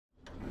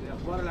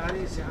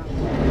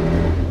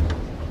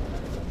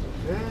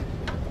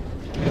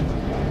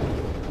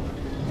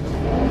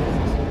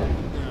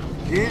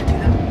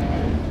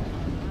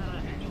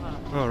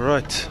All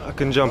right, I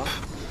can jump.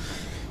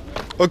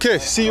 Okay,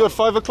 see you at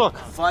 5 o'clock.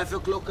 5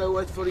 o'clock, I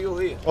wait for you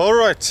here. All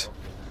right.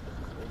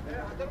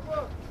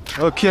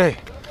 Okay.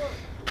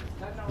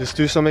 Let's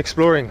do some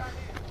exploring.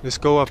 Let's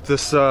go up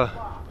this. Old.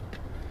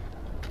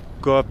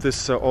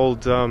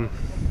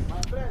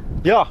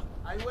 Yeah.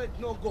 I wait,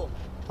 no go.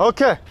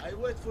 Okay. I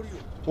wait for you.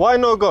 Why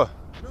no go?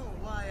 No,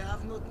 why? I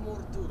have not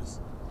more tours.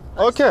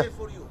 Okay. Stay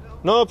for you.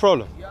 No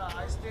problem. Yeah,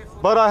 I stay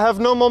for But I have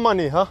no more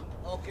money, huh?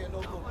 you. Okay,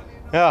 no go.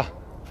 Yeah.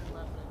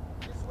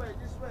 This way,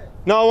 this way.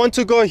 No, I want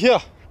to go here.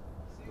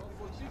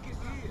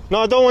 No,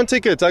 I don't want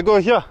tickets. I go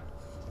here.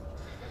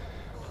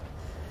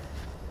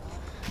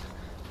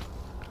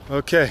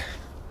 Okay.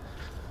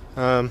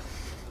 I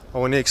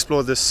want to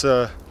explore this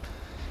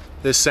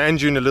sand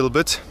dune a little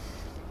bit.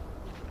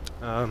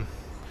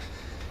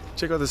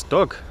 Check out this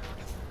dog.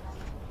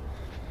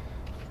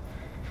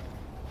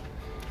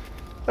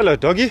 Hello,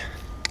 doggy.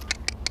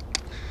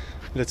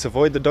 Let's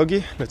avoid the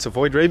doggy. Let's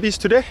avoid rabies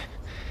today.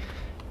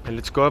 And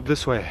let's go up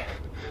this way.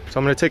 So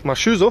I'm going to take my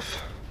shoes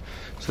off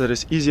so that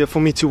it's easier for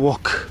me to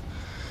walk.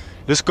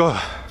 Let's go.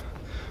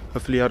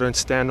 Hopefully I don't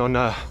stand on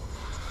a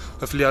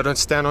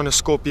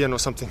scorpion or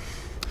something.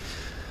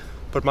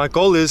 But my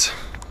goal is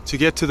to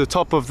get to the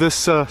top of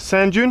this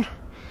sand dune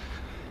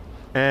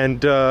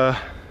and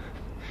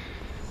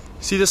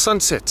see the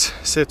sunset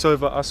set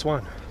over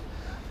Aswan.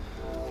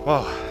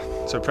 Wow.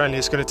 So apparently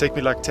it's going to take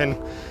me like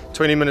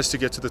 10-20 minutes to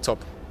get to the top.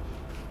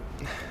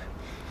 And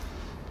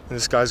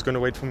this guy's going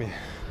to wait for me.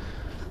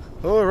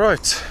 All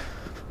right.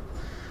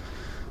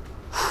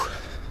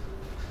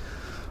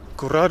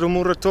 Corrado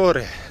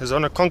Muratore is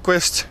on a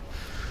conquest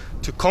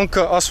to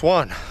conquer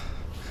Aswan.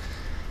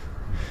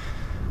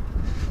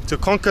 To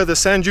conquer the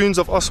sand dunes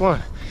of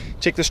Aswan.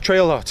 Check this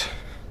trail out.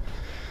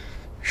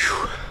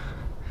 Whew.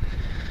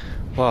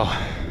 Wow.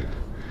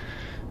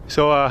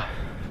 So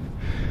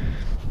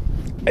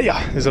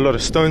yeah, there's a lot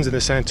of stones in the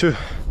sand too.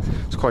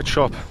 It's quite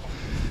sharp.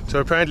 So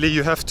apparently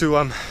you have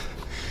to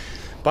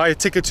buy a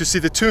ticket to see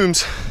the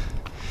tombs,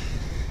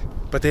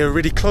 but they're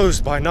already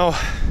closed by now.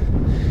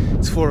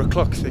 It's 4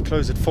 o'clock. They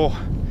close at 4.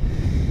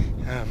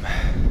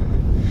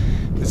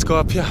 Let's go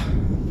up here.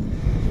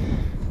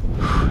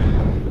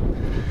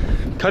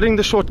 Cutting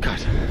the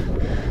shortcut.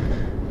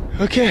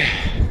 Okay.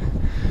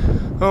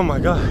 Oh my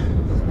god.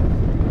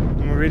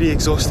 I'm already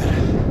exhausted.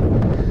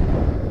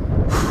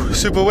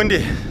 Super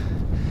windy.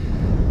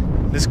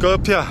 Let's go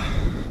up here.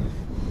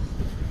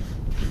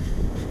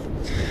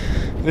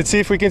 Let's see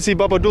if we can see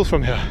Baba Dul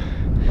from here.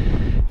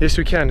 Yes,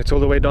 we can. It's all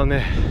the way down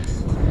there.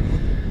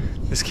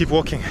 Let's keep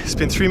walking. It's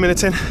been 3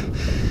 minutes in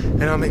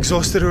and I'm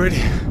exhausted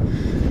already.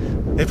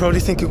 They're probably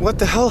thinking, what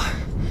the hell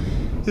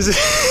is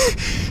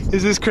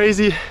this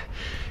crazy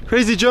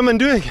German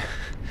doing?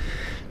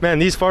 Man,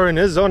 these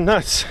foreigners are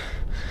nuts.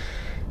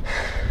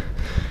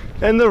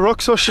 And the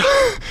rocks are sharp.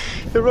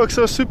 The rocks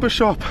are super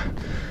sharp.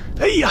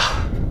 Hey-ya!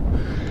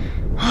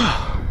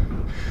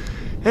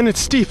 And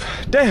it's steep.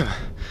 Damn.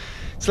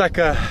 It's like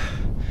a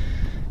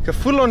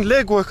full-on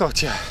leg workout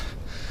here.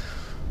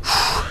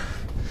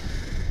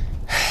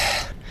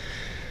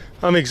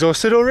 I'm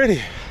exhausted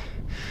already.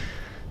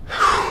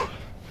 I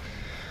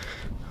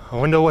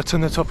wonder what's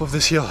on the top of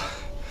this hill.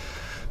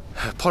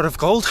 A pot of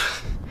gold?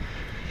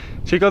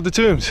 Check out the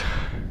tombs.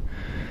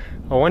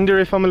 I wonder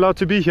if I'm allowed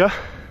to be here.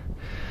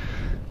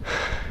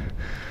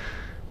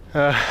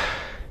 I'm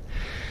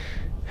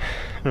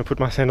gonna put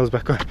my sandals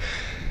back on.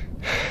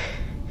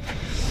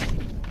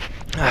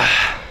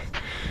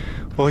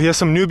 Well, here's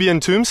some Nubian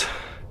tombs,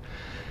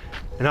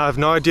 and I have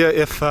no idea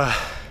if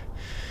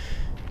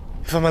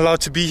I'm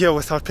allowed to be here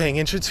without paying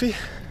entrance fee.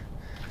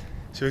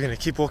 So we're gonna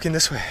keep walking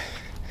this way.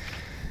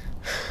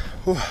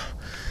 Whew.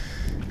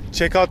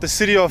 Check out the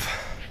city of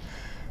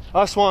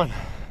Aswan.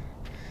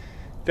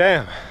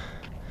 Damn,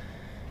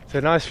 it's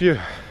a nice view.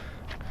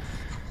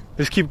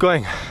 Let's keep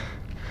going.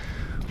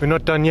 We're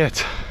not done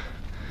yet.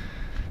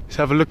 Let's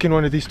have a look in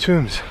one of these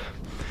tombs.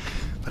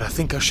 But I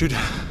think I should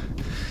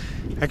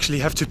actually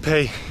have to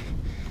pay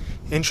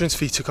entrance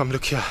fee to come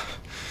look here.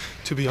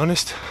 To be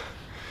honest,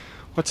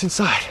 what's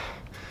inside?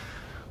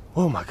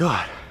 Oh my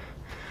god.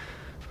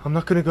 I'm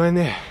not gonna go in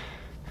there.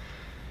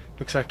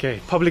 Looks like a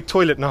public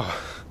toilet now.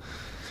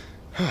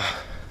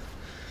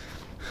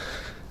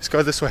 Let's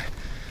go this way.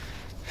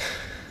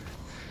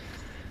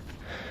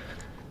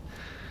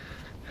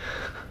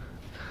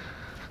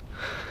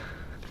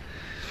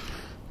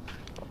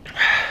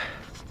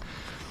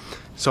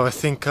 So I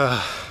think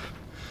I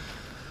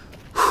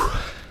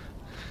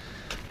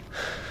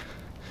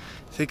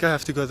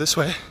have to go this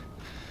way.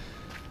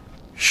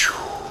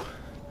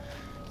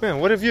 Man,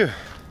 what a view.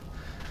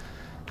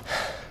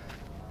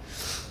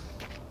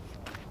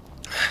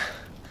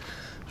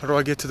 How do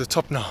I get to the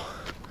top now?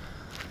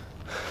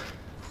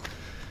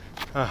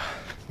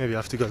 Maybe I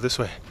have to go this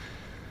way.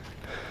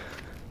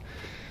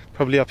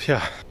 Probably up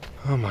here.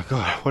 Oh my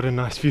god, what a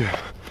nice view.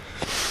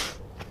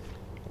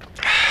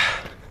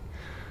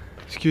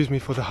 Excuse me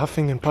for the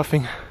huffing and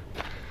puffing,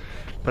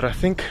 but I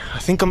think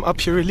I'm up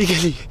here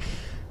illegally.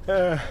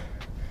 How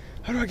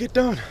do I get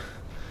down?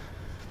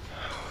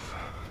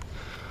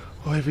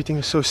 Oh, everything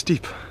is so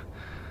steep.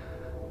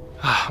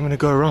 I'm gonna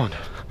go around.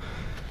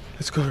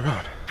 Let's go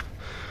around.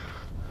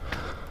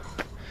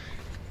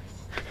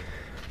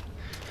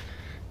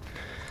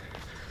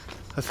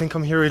 I think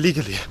I'm here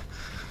illegally,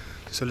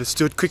 so let's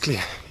do it quickly.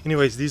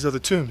 Anyways, these are the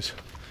tombs.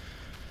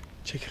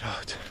 Check it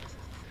out.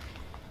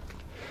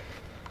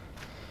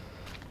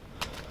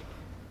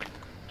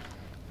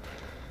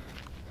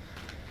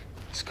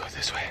 Let's go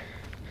this way.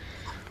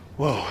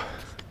 Whoa,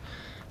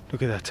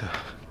 look at that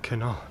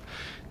canal,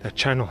 that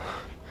channel.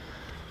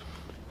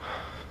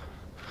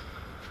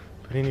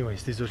 But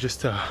anyways, these are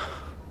just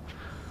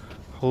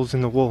holes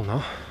in the wall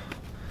now.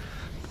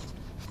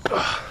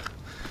 I'm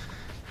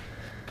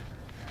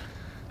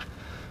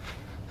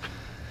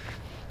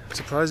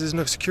surprised there's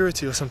no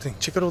security or something.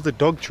 Check out all the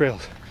dog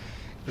trails,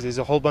 because there's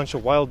a whole bunch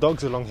of wild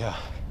dogs along here.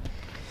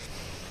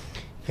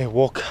 They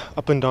walk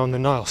up and down the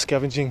Nile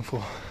scavenging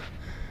for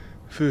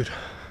food.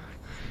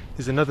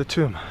 There's another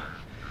tomb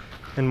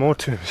and more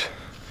tombs.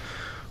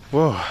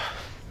 Whoa.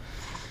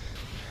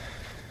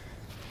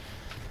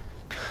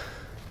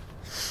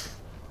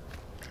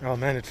 Oh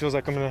man, it feels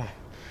like I'm gonna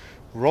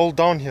roll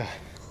down here.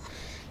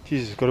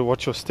 Jesus, gotta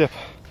watch your step.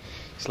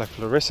 It's like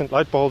fluorescent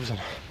light bulbs and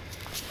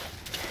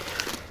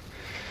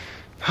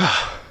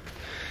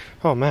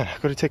oh man, I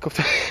gotta take off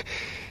the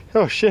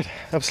oh shit,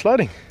 I'm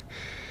sliding.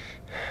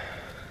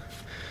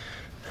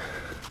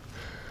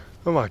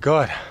 Oh my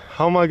god,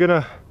 how am I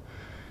gonna,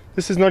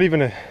 this is not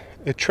even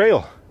a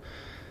trail.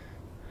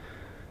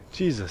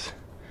 Jesus,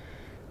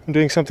 I'm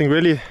doing something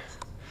really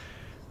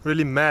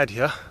mad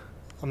here.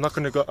 I'm not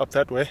gonna go up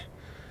that way.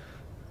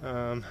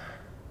 I'm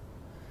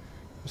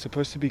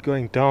supposed to be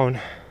going down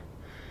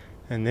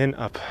and then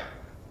up.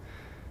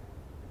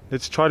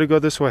 Let's try to go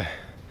this way.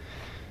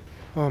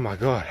 Oh my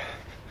god.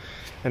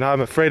 And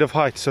I'm afraid of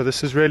heights, so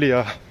this is really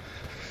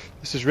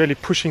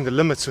pushing the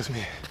limits with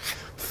me.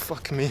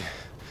 Fuck me.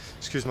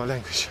 Excuse my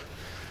language.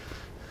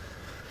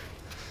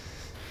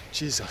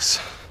 Jesus.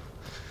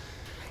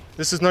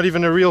 This is not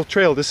even a real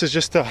trail. This is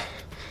just a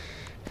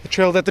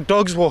trail that the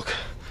dogs walk.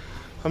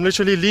 I'm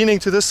literally leaning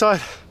to this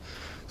side.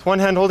 With one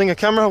hand holding a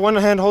camera, one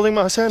hand holding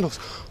my sandals.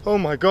 Oh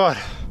my god.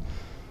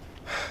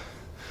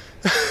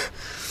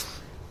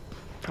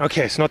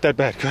 Okay, it's not that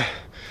bad. Good.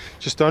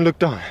 Just don't look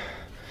down.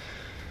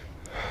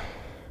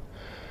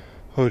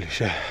 Holy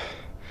shit.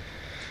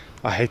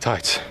 I hate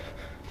heights.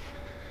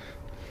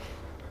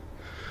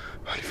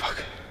 Holy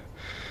fuck.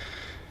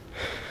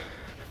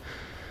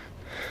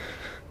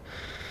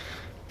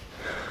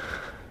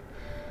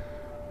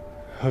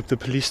 I hope the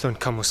police don't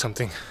come or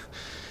something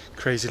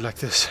crazy like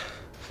this.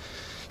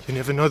 You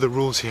never know the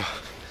rules here.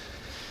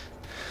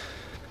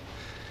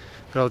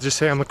 But I'll just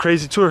say I'm a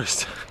crazy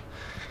tourist.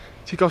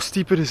 Check how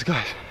steep it is,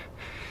 guys.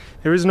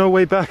 There is no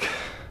way back.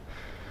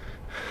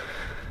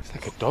 It's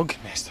like a dog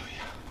nest over here.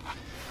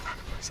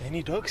 Is there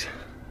any dogs?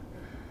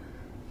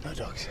 No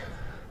dogs.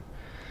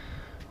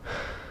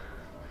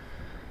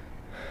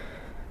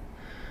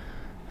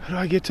 How do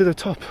I get to the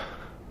top?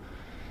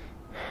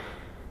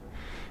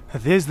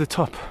 There's the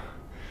top.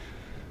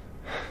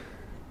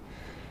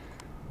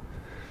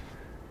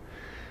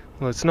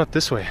 Well, it's not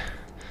this way.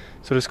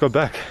 So let's go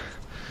back.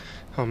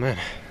 Oh man.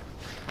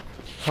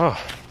 Oh,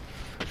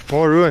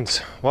 more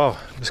ruins. Wow,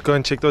 let's go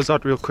and check those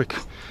out real quick.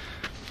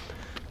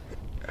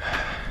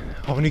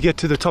 I want to get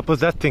to the top of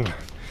that thing.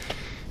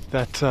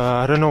 That,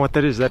 I don't know what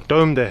that is, that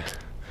dome there.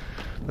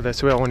 But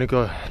that's where I want to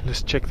go.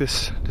 Let's check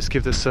this. Let's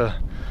give this a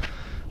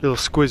little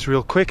squiz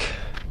real quick.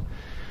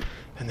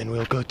 And then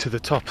we'll go to the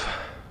top.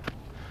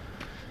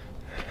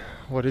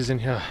 What is in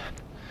here?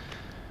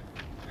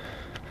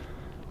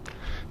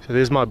 So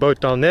there's my boat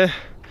down there.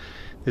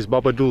 There's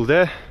Babadul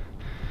there.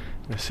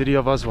 The city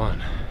of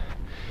Aswan.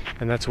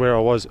 And that's where I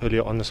was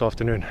earlier on this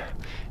afternoon.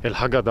 El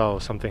Hagada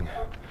or something.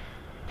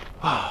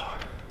 Wow.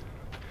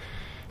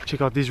 Check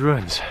out these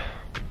ruins.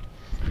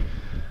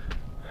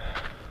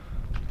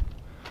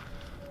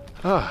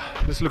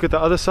 Let's look at the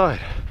other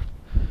side.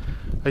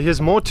 Here's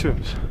more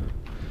tombs.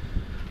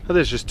 Oh,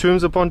 there's just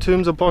tombs upon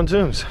tombs upon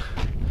tombs.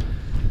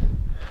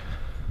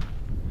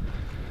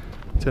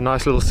 It's a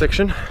nice little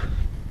section.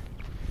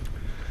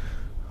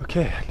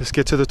 Okay, let's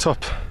get to the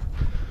top.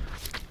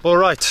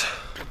 Alright.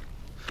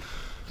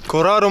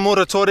 Corrado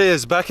Muratore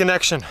is back in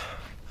action.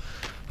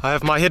 I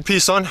have my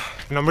headpiece on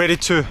and I'm ready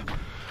to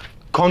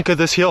conquer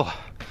this hill,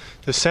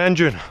 the sand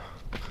dune.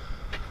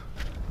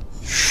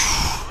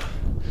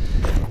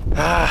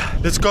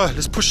 Let's go,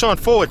 let's push on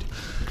forward.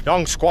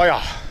 Young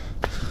squire.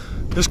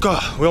 Let's go,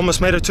 we almost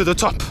made it to the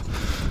top.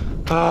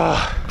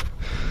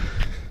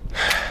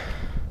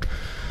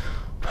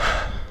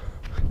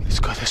 Let's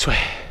go this way.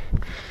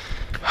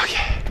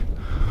 Okay.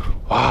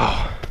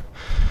 Wow.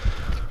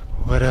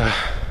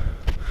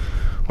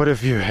 What a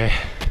view, hey?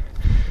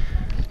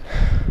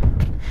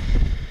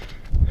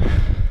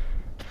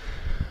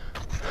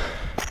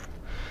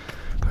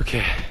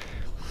 Okay.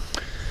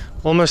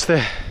 Almost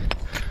there.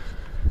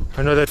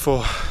 I know that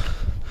for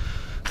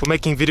for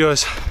making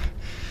videos,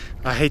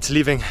 I hate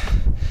leaving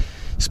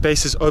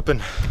spaces open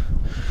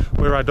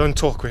where I don't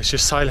talk, where it's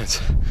just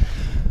silence.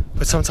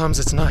 But sometimes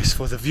it's nice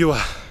for the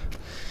viewer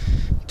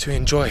to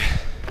enjoy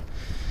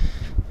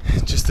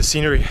just the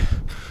scenery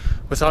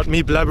without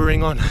me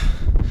blabbering on.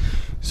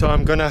 So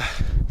I'm gonna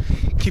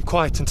keep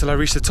quiet until I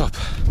reach the top.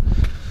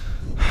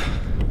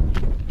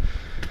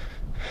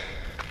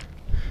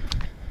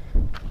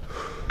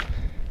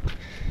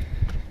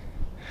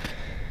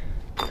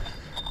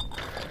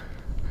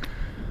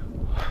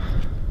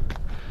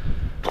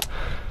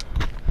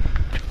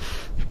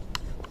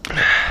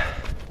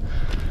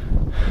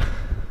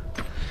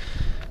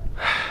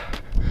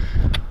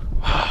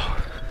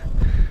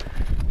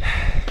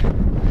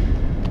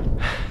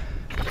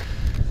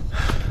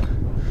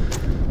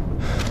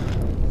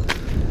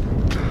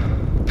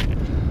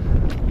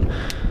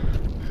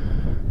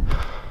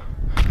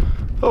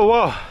 Oh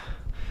wow,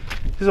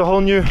 there's a whole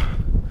new,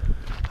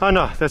 oh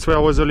no, that's where I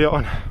was earlier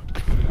on.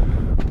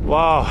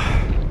 Wow,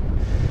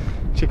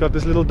 check out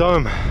this little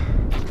dome.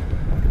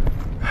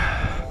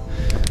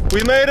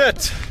 We made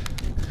it!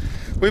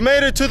 We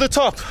made it to the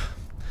top.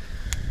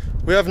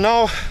 We have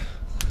now,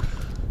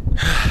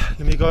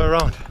 let me go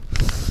around.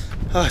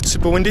 Ah, it's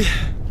super windy.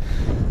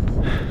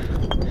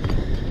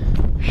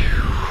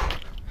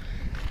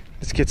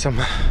 Let's get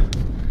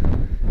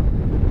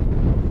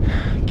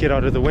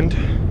out of the wind.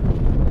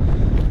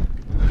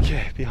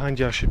 Okay, behind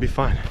you I should be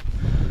fine.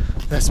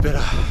 That's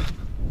better.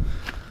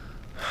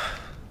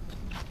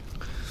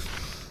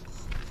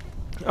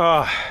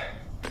 Ah,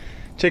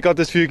 check out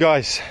this view,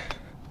 guys.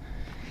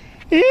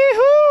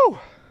 Yee-hoo!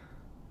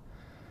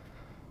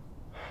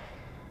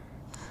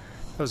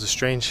 That was a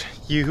strange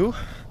yoo-hoo.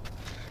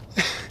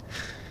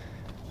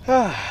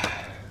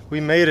 Ah,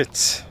 we made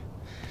it.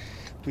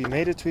 We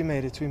made it, we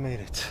made it, we made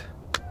it.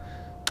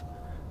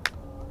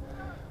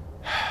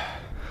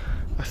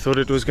 I thought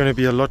it was going to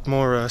be a lot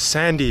more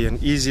sandy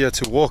and easier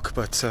to walk,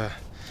 but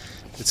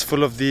it's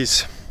full of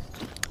these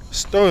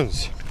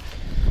stones.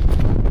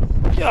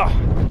 Yeah,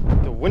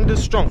 the wind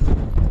is strong.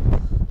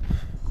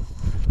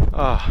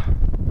 Ah,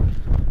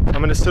 I'm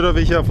going to sit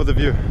over here for the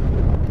view.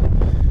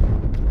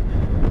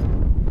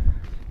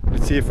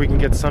 Let's see if we can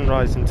get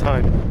sunrise in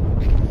time.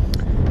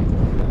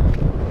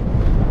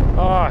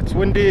 Ah, it's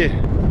windy.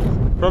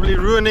 Probably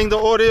ruining the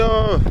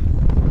audio.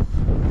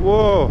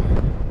 Whoa.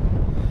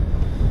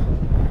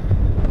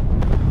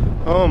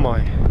 Oh my.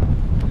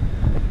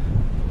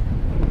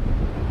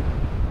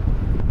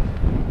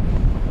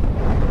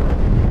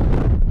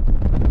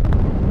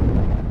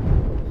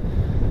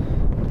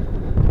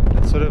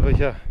 Let's sit over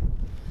here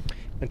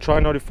and try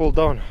not to fall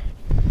down.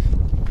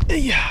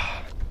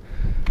 Yeah.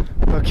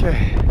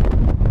 Okay.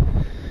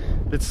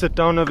 Let's sit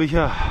down over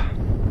here.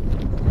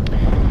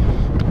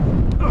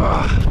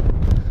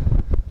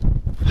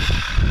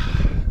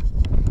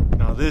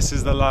 Now this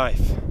is the life.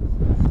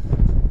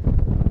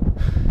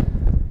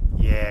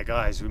 Yeah,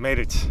 guys, we made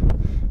it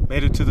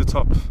to the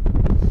top.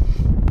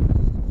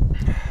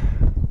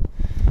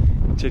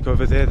 Check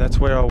over there, that's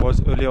where I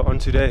was earlier on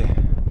today,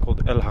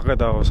 called El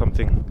Hagada or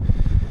something.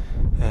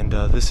 And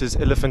this is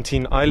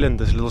Elephantine Island,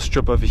 this little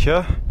strip over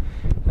here.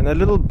 And that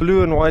little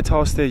blue and white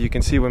house there, you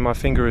can see where my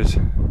finger is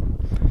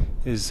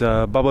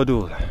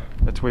Babadul.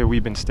 That's where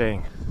we've been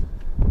staying.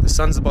 The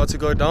sun's about to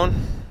go down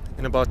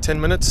in about 10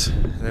 minutes,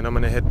 and then I'm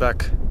gonna head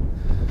back.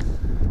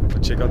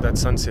 But check out that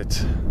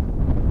sunset.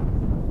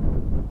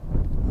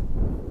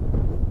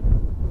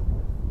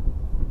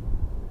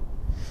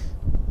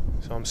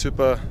 So I'm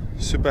super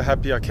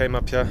happy I came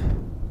up here.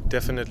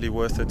 Definitely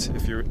worth it.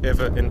 If you're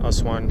ever in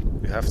Aswan,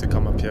 you have to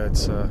come up here.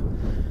 It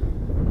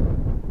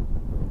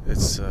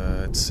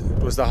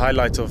was the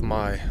highlight of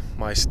my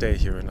stay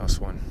here in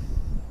Aswan.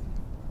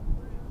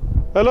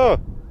 Hello.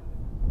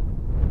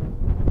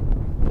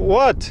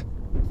 What?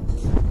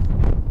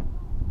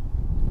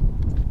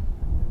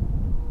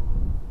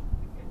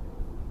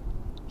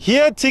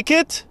 Here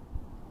ticket?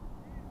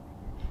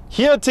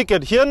 Here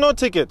ticket. Here no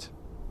ticket.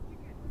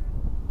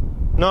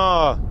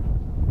 No.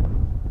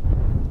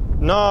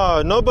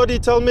 No, nobody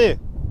tell me.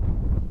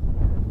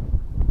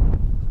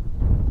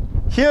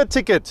 Here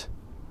ticket.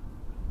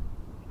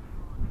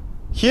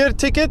 Here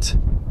ticket.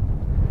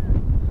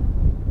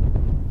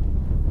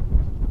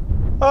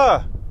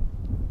 Ah.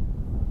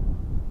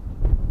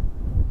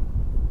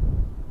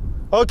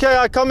 Okay,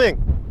 I coming.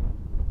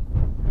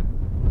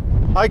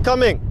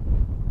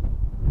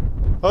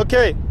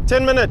 Okay,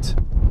 10 minutes.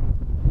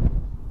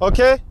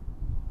 Okay.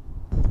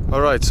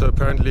 All right. So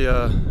apparently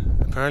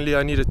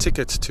I need a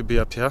ticket to be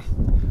up here,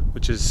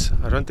 which is,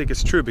 I don't think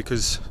it's true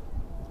because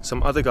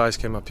some other guys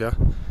came up here.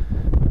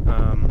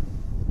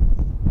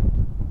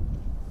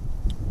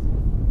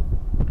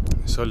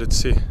 So let's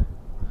see.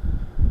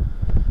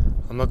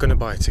 I'm not gonna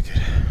buy a ticket.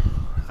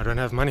 I don't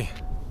have money.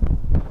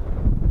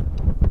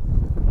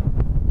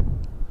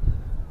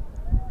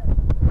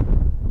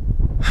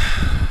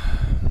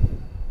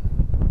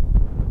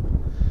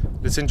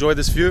 Let's enjoy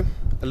this view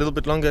a little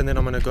bit longer and then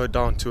I'm gonna go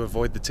down to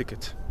avoid the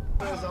ticket.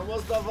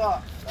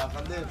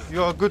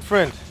 You are a good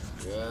friend.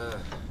 Yeah.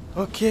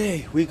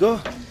 Okay, we go.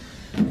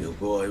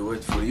 Boy,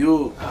 wait for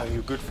you. Ah,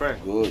 you're a good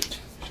friend. Good.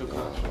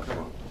 Shukran,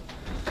 shukran.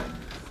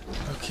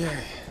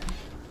 Okay.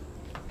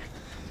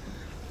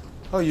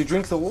 Oh, you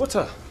drink the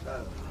water?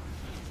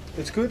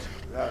 It's good?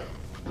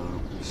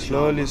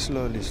 Slowly,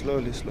 slowly,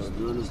 slowly, slowly.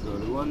 Slowly,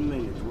 slowly. 1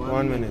 minute.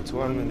 1 minute,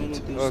 1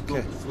 minute. is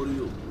Okay. stop for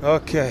you.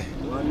 Okay.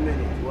 1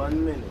 minute,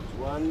 1 minute,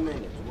 1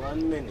 minute,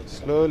 1 minute,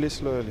 Slowly,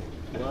 slowly.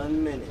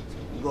 1 minute.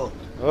 Go.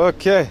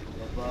 Okay.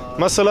 Bye-bye.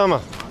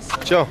 Masalama.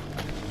 Ciao.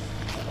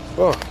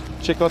 Oh,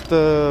 check out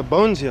the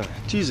bones here.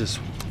 Jesus.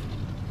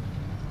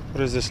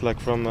 What is this, like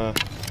from a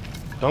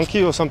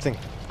donkey or something?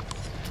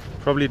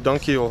 Probably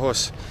donkey or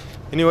horse.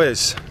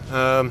 Anyways,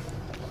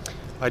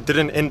 I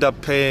didn't end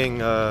up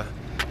paying a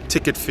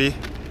ticket fee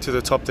to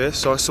the top there,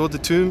 so I saw the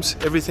tombs,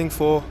 everything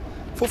for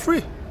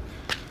free.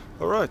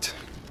 All right,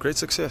 great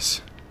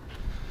success.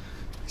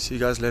 See you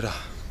guys later.